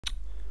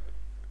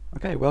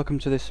Okay, welcome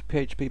to this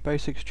PHP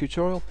Basics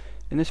tutorial.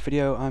 In this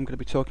video I'm going to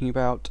be talking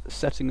about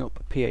setting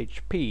up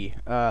PHP,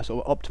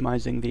 sort of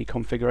optimizing the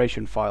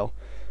configuration file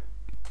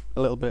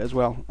a little bit as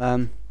well.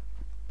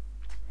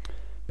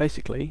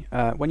 Basically,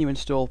 when you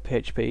install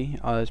PHP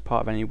as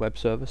part of any web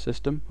server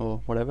system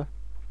or whatever,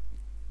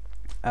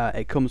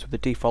 it comes with the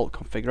default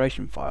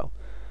configuration file.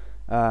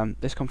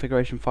 This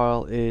configuration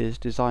file is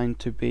designed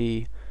to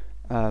be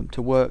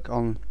to work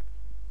on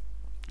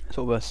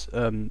sort of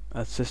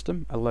a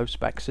system, a low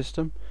spec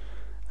system.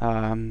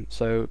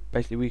 So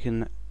basically we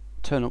can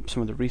turn up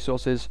some of the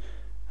resources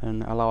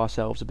and allow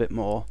ourselves a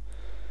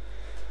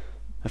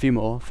few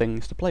more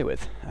things to play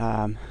with.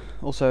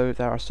 Also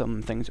there are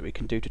some things that we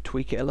can do to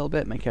tweak it a little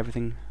bit, make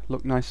everything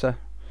look nicer,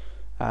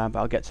 but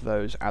I'll get to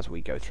those as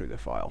we go through the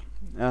file.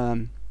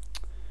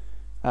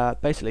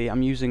 Basically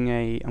I'm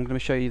going to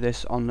show you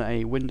this on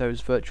a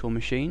Windows virtual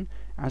machine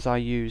as I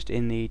used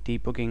in the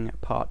debugging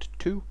part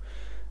 2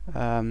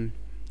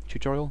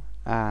 tutorial.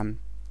 I'm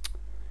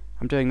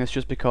doing this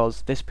just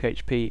because this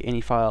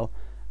PHP.ini file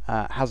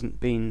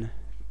hasn't been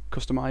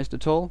customized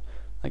at all.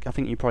 Like I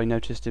think you probably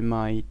noticed in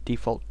my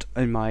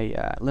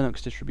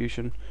Linux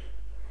distribution,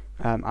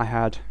 I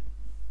had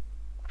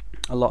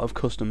a lot of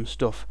custom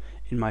stuff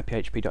in my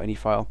php.ini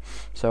file,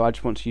 so I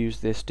just want to use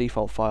this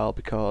default file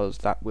because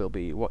that will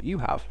be what you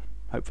have,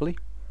 hopefully,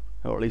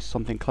 or at least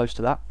something close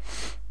to that.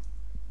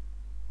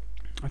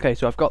 Okay,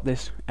 so I've got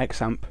this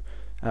XAMPP.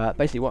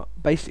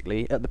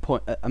 Basically,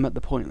 I'm at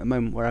the point at the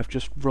moment where I've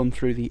just run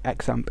through the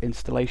XAMPP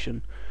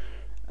installation.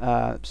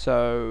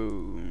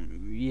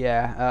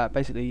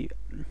 Basically,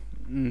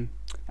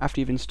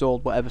 after you've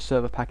installed whatever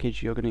server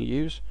package you're going to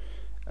use,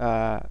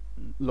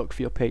 look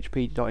for your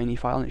php.ini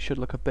file, and it should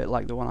look a bit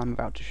like the one I'm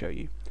about to show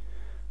you.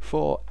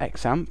 For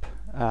XAMPP,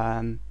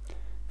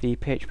 the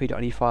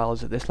php.ini file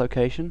is at this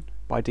location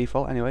by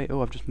default. Anyway,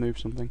 oh, I've just moved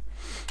something.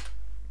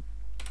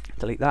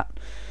 Delete that.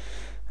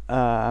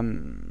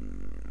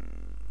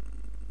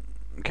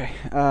 Okay,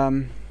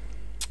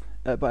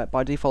 but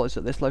by default it's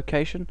at this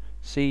location,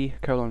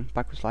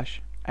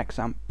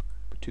 c:/XAMPP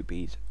with 2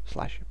 b's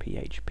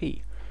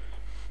 /php,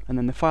 and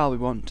then the file we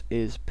want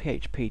is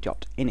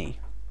php.ini,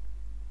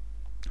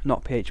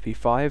 not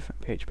php5,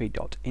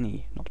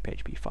 php.ini, not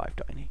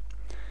php5.ini.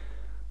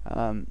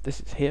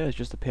 This is here is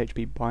just the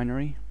PHP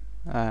binary,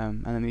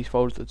 and then these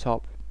folders at the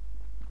top,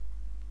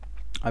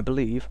 I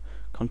believe,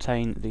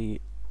 contain the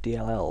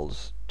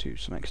DLLs to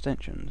some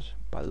extensions.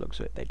 By the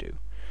looks of it, they do.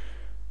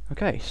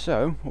 Okay,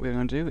 so what we're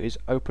going to do is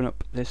open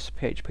up this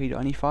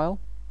php.ini file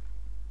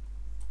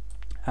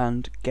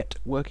and get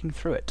working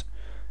through it.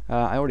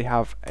 I already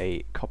have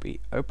a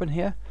copy open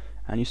here,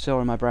 and you saw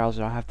in my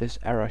browser I have this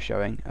error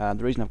showing.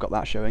 The reason I've got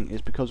that showing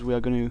is because we are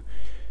going to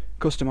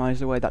customize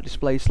the way that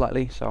displays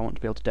slightly, so I want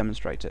to be able to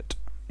demonstrate it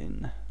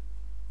in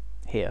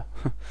here.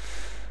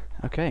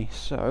 Okay,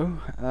 so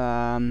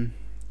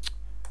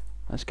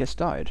let's get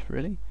started,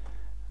 really.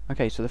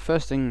 Okay, so the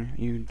first thing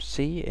you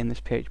see in this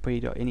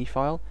php.ini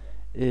file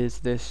is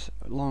this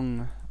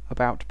long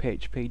about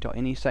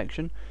php.ini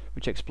section,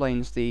 which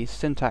explains the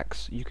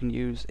syntax you can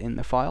use in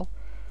the file.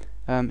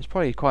 It's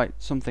probably quite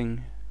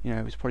something,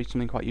 it's probably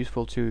something quite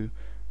useful to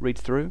read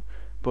through,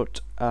 but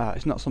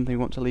it's not something we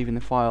want to leave in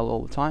the file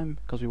all the time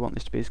because we want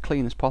this to be as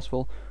clean as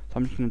possible. So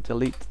I'm just going to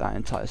delete that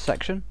entire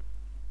section.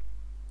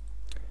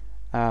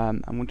 I'm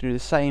going to do the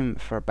same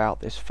for about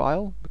this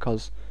file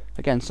because,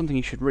 again, something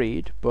you should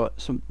read,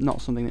 but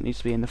not something that needs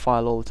to be in the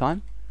file all the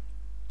time.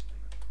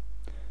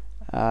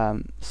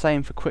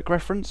 Same for quick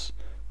reference,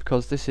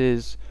 because this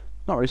is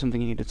not really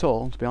something you need at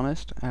all, to be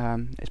honest.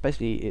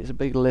 It's a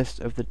big list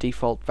of the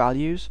default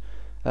values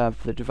for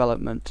the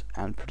development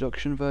and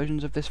production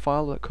versions of this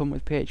file that come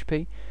with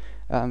PHP.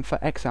 For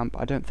XAMPP,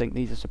 I don't think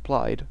these are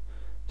supplied,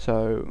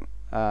 so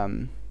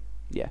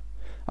yeah.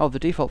 Oh, the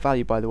default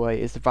value, by the way,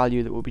 is the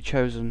value that will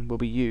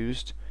be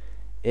used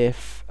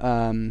if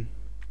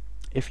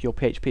your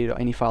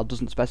php.ini file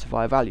doesn't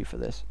specify a value for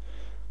this.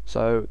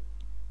 So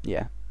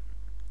yeah.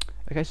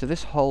 Okay, so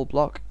this whole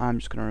block I'm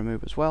just going to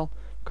remove as well,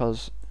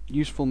 because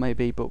useful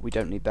maybe, but we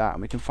don't need that,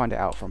 and we can find it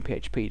out from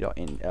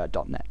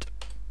php.net.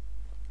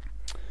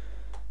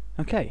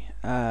 Okay,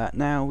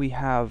 now we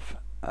have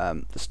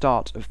the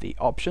start of the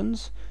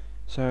options,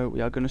 so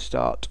we are going to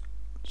start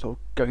sort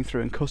of going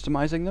through and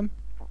customizing them.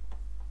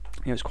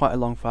 It's quite a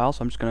long file,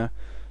 so I'm just going to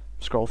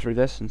scroll through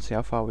this and see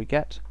how far we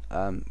get.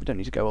 We don't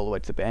need to go all the way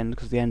to the end,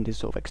 because the end is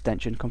sort of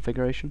extension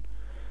configuration.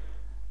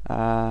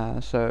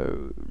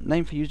 So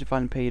name for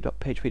user-defined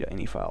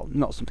php.ini file,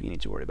 not something you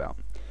need to worry about,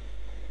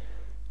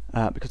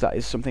 because that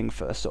is something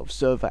for sort of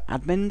server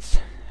admins.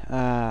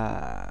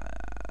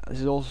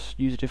 This is all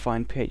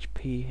user-defined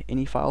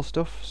php.ini file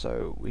stuff,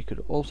 so we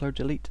could also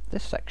delete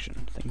this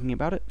section, thinking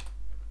about it,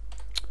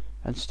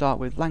 and start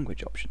with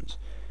language options.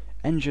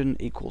 Engine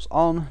equals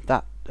on,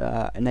 that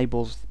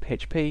enables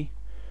PHP.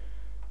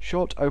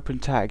 Short open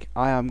tag,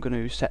 I am going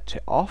to set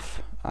to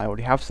off. I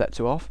already have set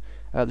to off.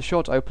 The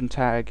short open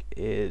tag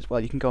is,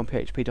 well, you can go on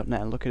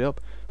php.net and look it up,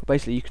 but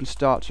basically you can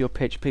start your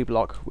PHP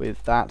block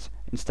with that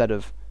instead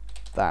of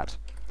that.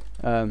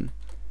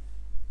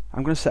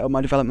 I'm going to set up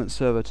my development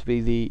server to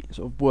be the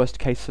sort of worst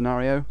case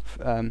scenario,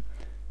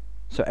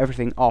 so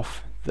everything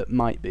off that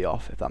might be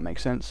off, if that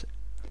makes sense.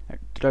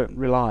 Don't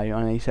rely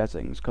on any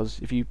settings, because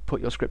if you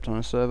put your script on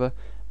a server,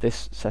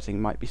 this setting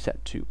might be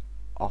set to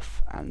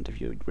off, and if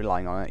you're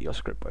relying on it, your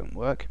script won't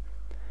work.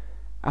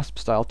 ASP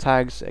style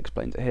tags, it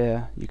explains it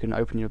here. You can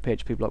open your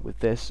PHP block with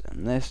this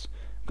and this.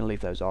 I'm going to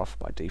leave those off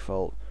by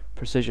default.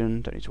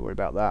 Precision, don't need to worry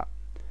about that.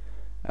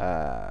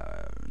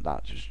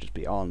 That should just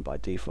be on by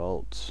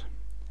default.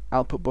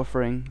 Output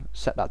buffering,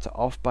 set that to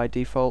off by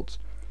default,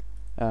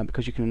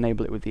 because you can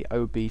enable it with the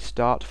OB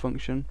start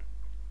function.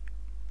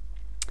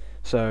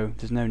 So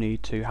there's no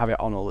need to have it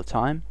on all the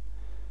time.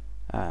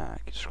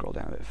 Scroll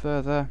down a bit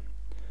further.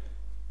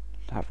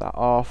 Have that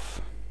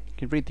off. You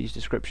can read these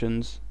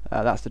descriptions.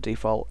 That's the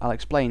default. I'll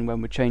explain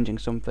when we're changing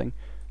something.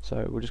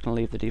 So we're just going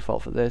to leave the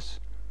default for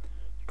this.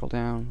 Scroll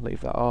down,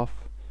 leave that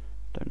off.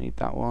 Don't need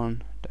that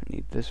one. Don't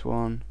need this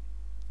one.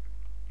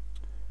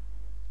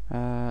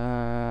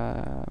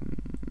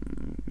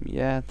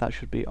 Yeah, that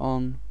should be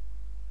on.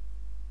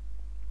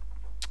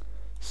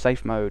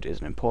 Safe mode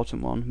is an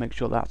important one. Make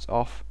sure that's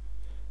off.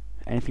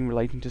 Anything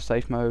relating to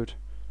safe mode,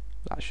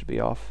 that should be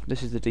off.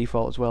 This is the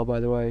default as well, by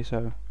the way, so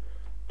don't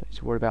need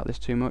to worry about this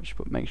too much,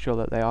 but make sure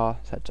that they are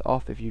set to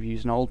off if you've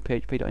used an old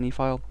php.ini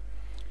file.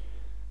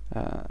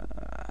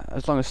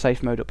 As long as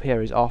safe mode up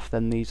here is off,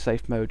 then these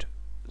safe mode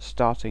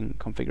starting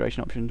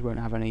configuration options won't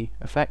have any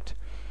effect.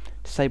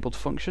 Disable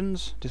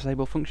functions,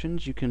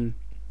 you can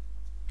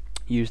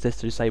use this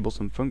to disable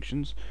some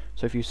functions.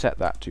 So if you set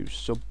that to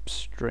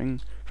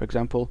substring, for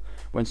example,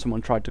 when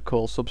someone tried to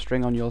call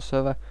substring on your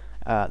server,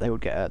 they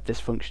would get a "this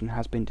function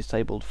has been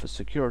disabled for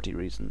security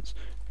reasons"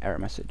 error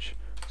message.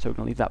 So we're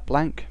going to leave that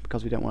blank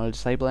because we don't want to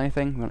disable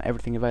anything. We want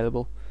everything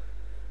available.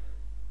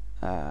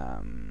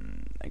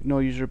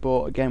 Ignore user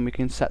report, again we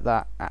can set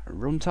that at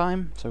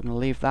runtime, so we're going to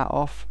leave that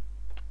off.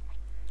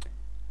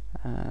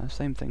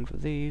 Same thing for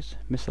these.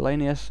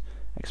 Miscellaneous,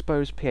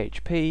 expose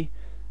PHP.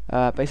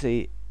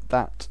 Basically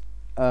that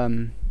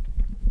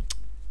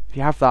if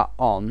you have that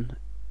on,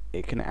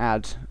 it can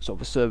add sort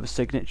of a server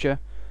signature.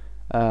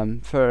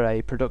 For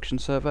a production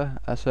server,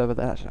 a server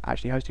that's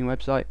actually hosting a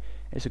website,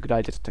 it's a good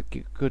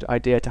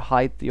idea to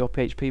hide your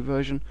PHP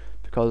version,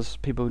 because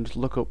people can just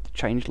look up the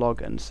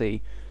changelog and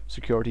see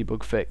security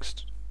bug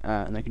fixed,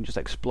 and they can just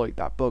exploit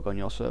that bug on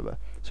your server.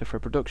 So for a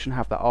production,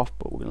 have that off,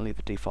 but we're going to leave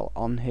the default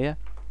on here.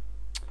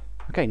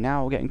 Okay,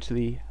 now we're getting to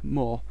the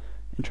more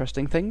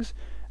interesting things.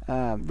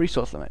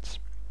 Resource limits.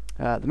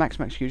 The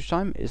maximum execution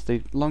time is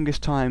the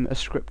longest time a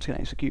script can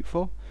execute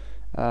for.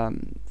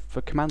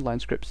 For command line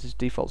scripts, this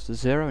defaults to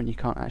 0, and you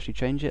can't actually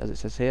change it, as it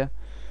says here.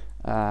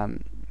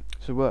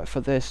 So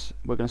for this,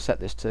 we're going to set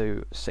this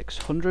to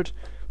 600,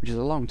 which is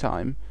a long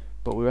time,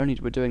 but we're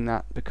doing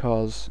that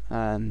because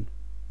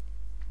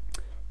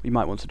we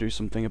might want to do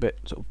something a bit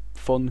sort of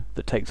fun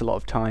that takes a lot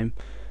of time,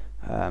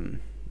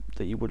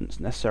 that you wouldn't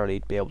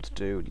necessarily be able to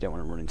do. You don't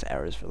want to run into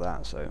errors for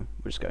that, so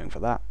we're just going for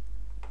that.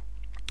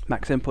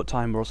 Max input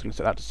time, we're also going to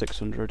set that to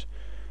 600.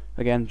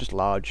 Again, just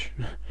large.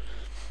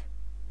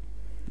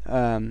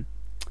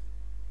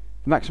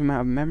 The maximum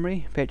amount of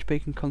memory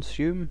PHP can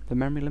consume, the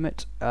memory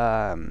limit,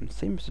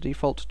 seems to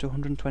default to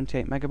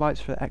 128 megabytes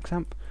for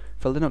XAMPP.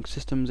 For Linux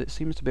systems it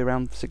seems to be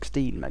around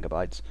 16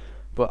 megabytes,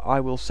 but I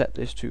will set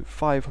this to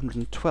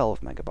 512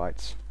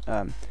 megabytes.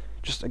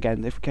 Just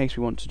again, in case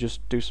we want to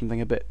just do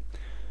something a bit,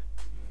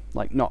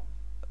 like not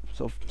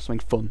sort of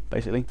something fun,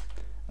 basically,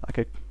 like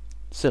a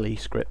silly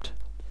script,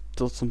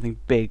 does something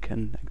big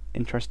and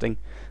interesting,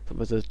 so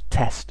as a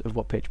test of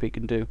what PHP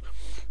can do.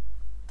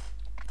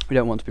 We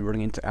don't want to be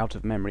running into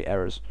out-of-memory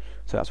errors,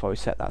 so that's why we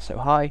set that so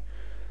high.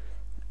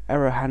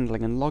 Error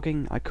handling and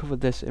logging, I covered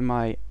this in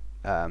my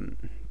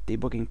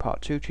debugging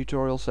part 2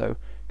 tutorial, so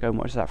go and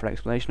watch that for an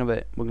explanation of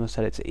it. We're going to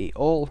set it to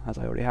all, as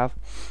I already have.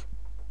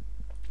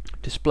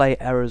 Display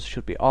errors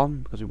should be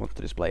on, because we want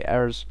to display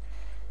errors.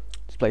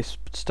 Display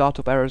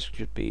startup errors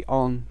should be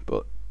on,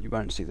 but you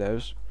won't see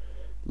those.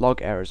 Log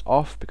errors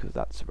off, because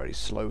that's a very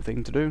slow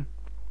thing to do.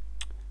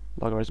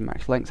 Log errors and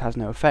max length has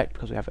no effect,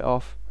 because we have it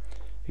off.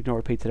 Ignore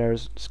repeated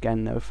errors,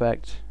 again no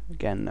effect,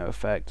 again no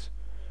effect,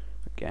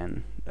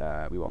 again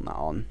we want that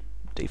on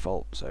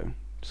default, so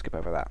skip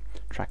over that.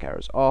 Track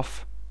errors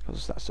off,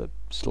 because that's a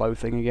slow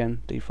thing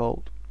again,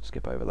 default,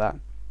 skip over that.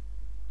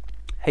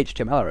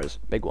 HTML errors,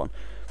 big one.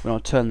 We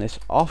want to turn this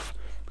off,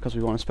 because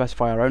we want to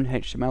specify our own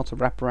HTML to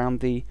wrap around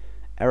the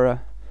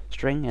error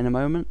string in a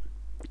moment.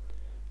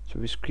 So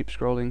we just keep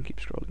scrolling, keep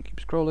scrolling, keep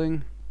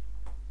scrolling.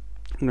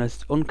 I'm going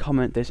to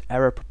uncomment this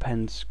error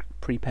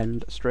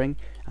prepend string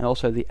and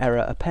also the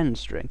error append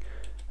string.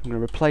 I'm going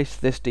to replace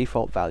this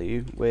default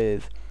value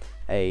with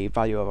a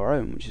value of our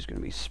own, which is going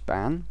to be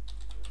span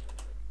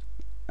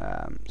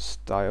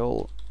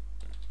style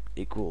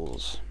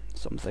equals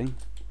something,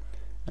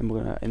 and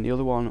we're going to, in the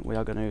other one we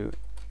are going to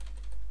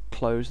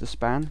close the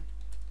span,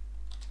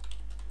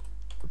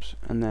 oops,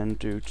 and then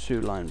do 2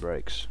 line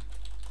breaks.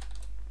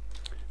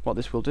 What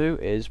this will do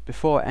is,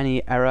 before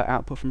any error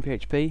output from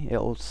PHP,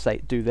 it'll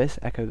say do this,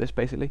 echo this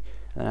basically,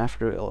 and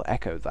after it'll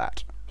echo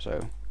that.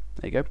 So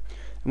there you go.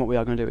 And what we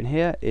are going to do in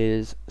here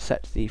is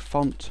set the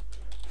font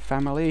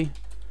family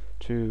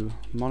to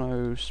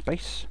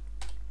monospace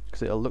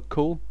because it'll look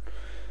cool,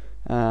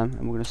 and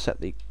we're going to set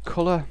the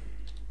color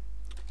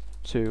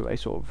to a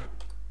sort of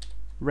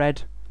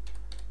red.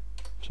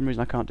 For some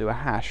reason I can't do a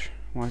hash.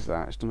 Why is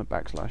that? It's done a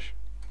backslash.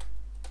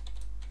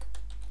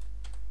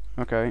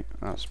 Okay,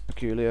 that's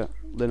peculiar.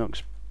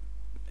 Linux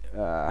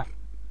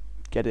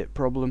get it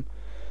problem.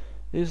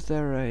 Is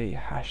there a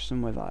hash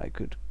somewhere that I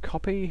could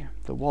copy?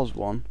 There was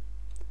one.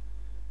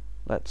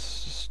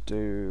 Let's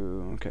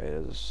do... okay,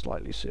 there's a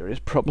slightly serious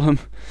problem.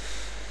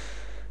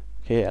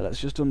 Okay, yeah,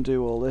 let's just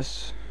undo all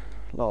this.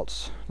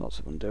 Lots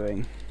of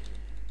undoing.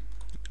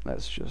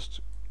 Let's just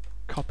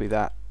copy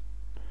that,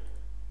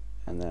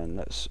 and then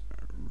let's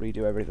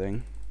redo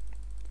everything.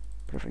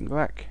 Put everything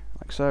back,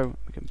 like so.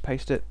 We can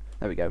paste it.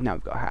 There we go, now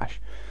we've got a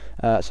hash.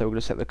 So we're going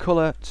to set the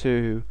colour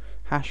to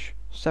hash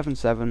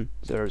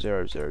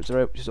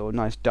 770000, which is sort of a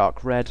nice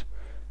dark red.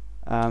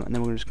 And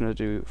then we're just going to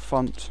do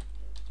font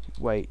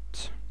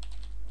weight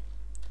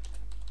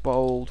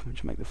bold,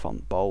 which will make the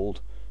font bold.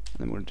 And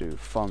then we're going to do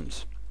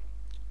font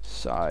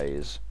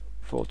size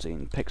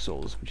 14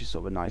 pixels, which is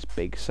sort of a nice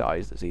big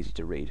size that's easy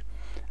to read.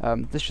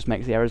 This just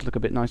makes the errors look a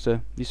bit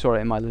nicer. You saw it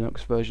in my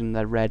Linux version,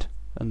 they're red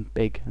and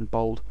big and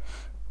bold.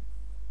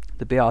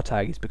 The BR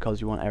tag is because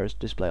you want errors to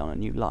display on a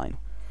new line.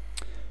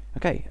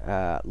 Okay,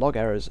 log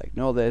errors,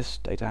 ignore this.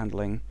 Data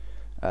handling,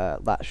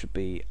 that should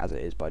be as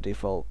it is by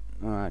default.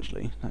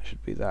 Actually, that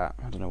should be that.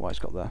 I don't know why it's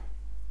got there.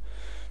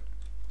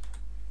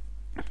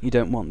 You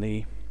don't want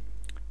the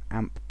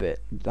AMP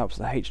bit. That was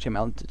the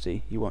HTML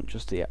entity. You want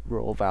just the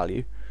raw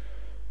value.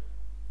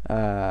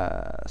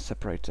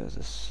 Separators,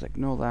 let's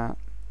ignore that.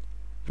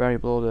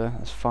 Variable order,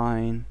 that's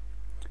fine.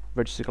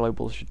 Register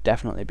globals should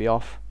definitely be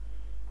off.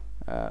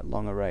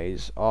 Long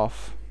arrays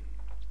off.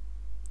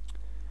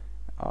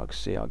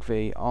 argc,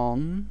 argv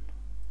on.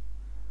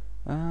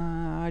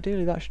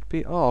 Ideally that should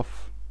be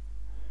off.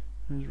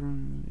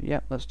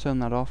 Yep, let's turn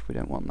that off. We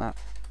don't want that.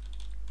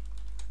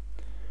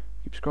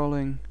 Keep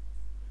scrolling.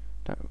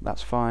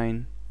 That's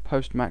fine.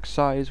 Post max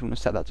size, we're going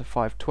to set that to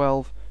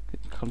 512. It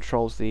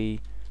controls the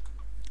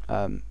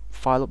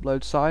file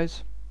upload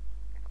size.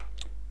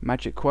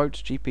 Magic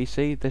quotes,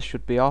 GPC, this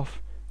should be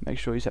off. Make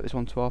sure you set this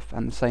one to off,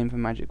 and the same for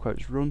magic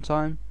quotes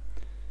runtime.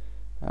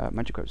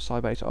 Magic quotes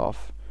Sybase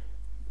off.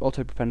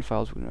 Auto prepend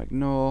files we're going to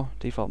ignore.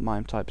 Default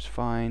MIME type is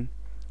fine.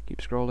 Keep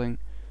scrolling.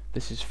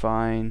 This is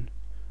fine.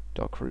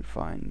 Doc root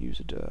fine.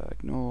 User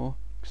ignore.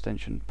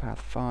 Extension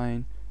path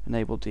fine.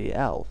 Enable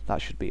DL,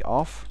 that should be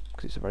off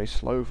because it's a very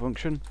slow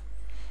function.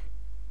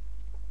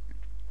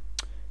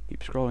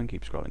 Keep scrolling,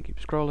 keep scrolling, keep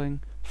scrolling.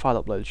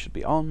 File upload should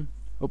be on.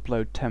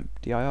 Upload temp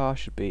dir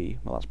should be,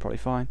 well, that's probably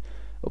fine.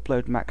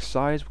 Upload max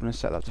size, we're going to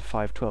set that to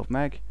 512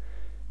 meg.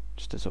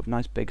 Just a sort of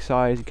nice big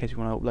size in case you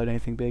want to upload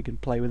anything big and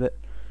play with it.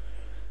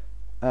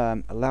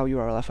 Allow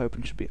URLf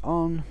open should be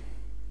on.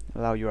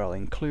 Allow URL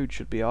include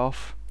should be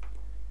off.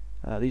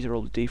 These are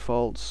all the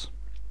defaults.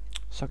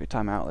 Socket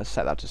timeout, let's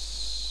set that to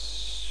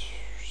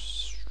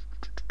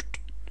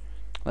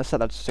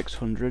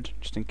 600,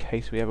 just in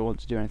case we ever want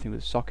to do anything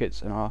with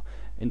sockets and our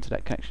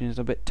internet connection is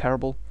a bit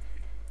terrible.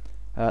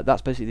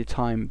 That's basically the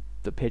time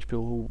that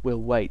PHP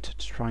will wait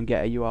to try and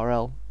get a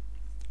URL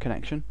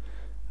connection.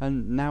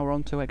 And now we're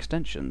on to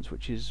extensions,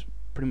 which is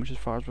pretty much as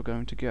far as we're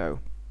going to go.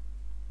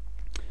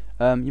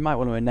 You might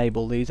want to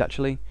enable these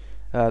actually.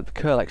 The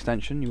curl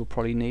extension you will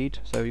probably need,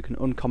 so you can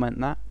uncomment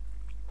that.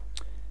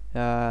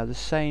 The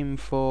same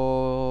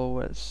for,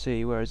 let's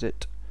see, where is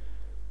it?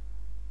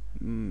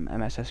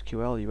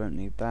 MSSQL, you won't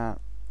need that.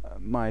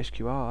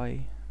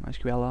 MySQLi,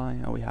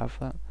 oh, we have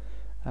that.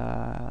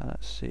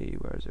 Let's see,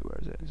 where is it?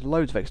 There's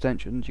loads of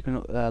extensions. You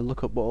can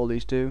look up what all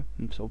these do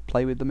and sort of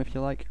play with them if you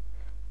like.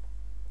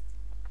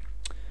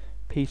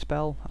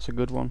 Pspell, that's a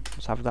good one.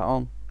 Let's have that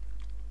on.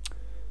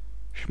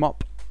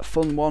 Schmop, a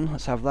fun one.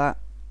 Let's have that.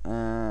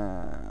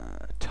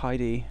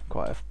 Tidy,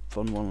 quite a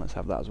fun one. Let's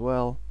have that as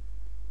well.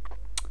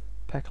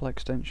 Peckle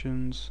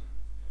extensions.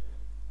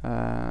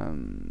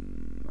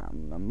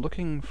 I'm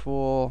looking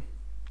for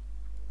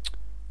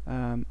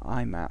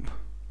IMAP.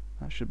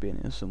 That should be in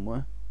here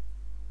somewhere.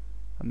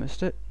 I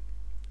missed it.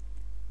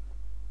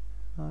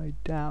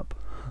 IDAP.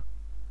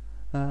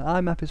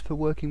 IMAP is for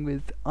working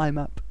with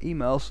IMAP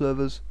email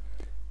servers,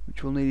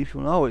 which we'll need if you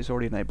want. Oh, it's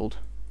already enabled.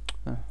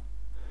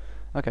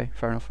 Okay,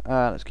 fair enough.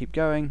 Let's keep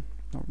going.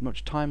 Not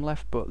much time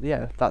left, but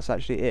yeah, that's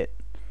actually it.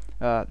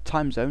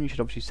 Time zone, you should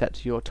obviously set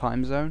to your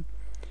time zone.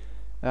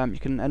 You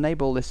can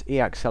enable this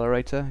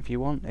eAccelerator if you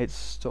want. It's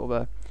sort of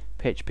a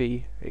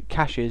PHP, it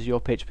caches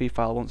your PHP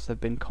file once they've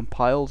been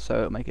compiled, so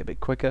it'll make it a bit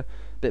quicker. A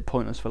bit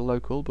pointless for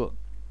local, but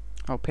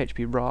oh,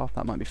 PHP raw,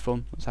 that might be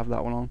fun. Let's have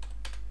that one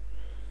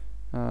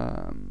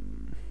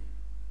on.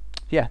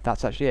 Yeah,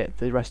 that's actually it.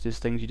 The rest is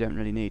things you don't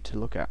really need to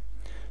look at.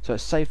 So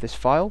let's save this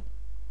file,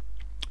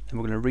 and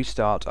we're going to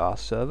restart our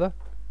server.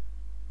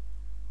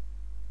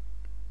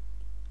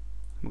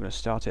 We're going to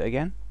start it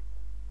again.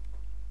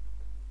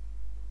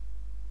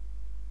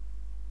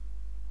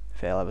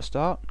 Fail ever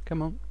start.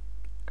 Come on,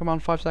 Come on,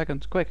 5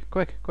 seconds. Quick,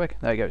 quick, quick.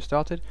 There you go, it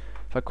started.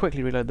 If I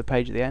quickly reload the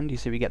page at the end, you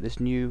see we get this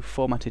new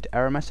formatted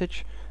error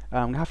message.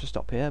 I'm going to have to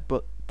stop here,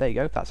 but there you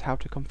go, that's how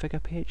to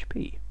configure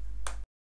PHP.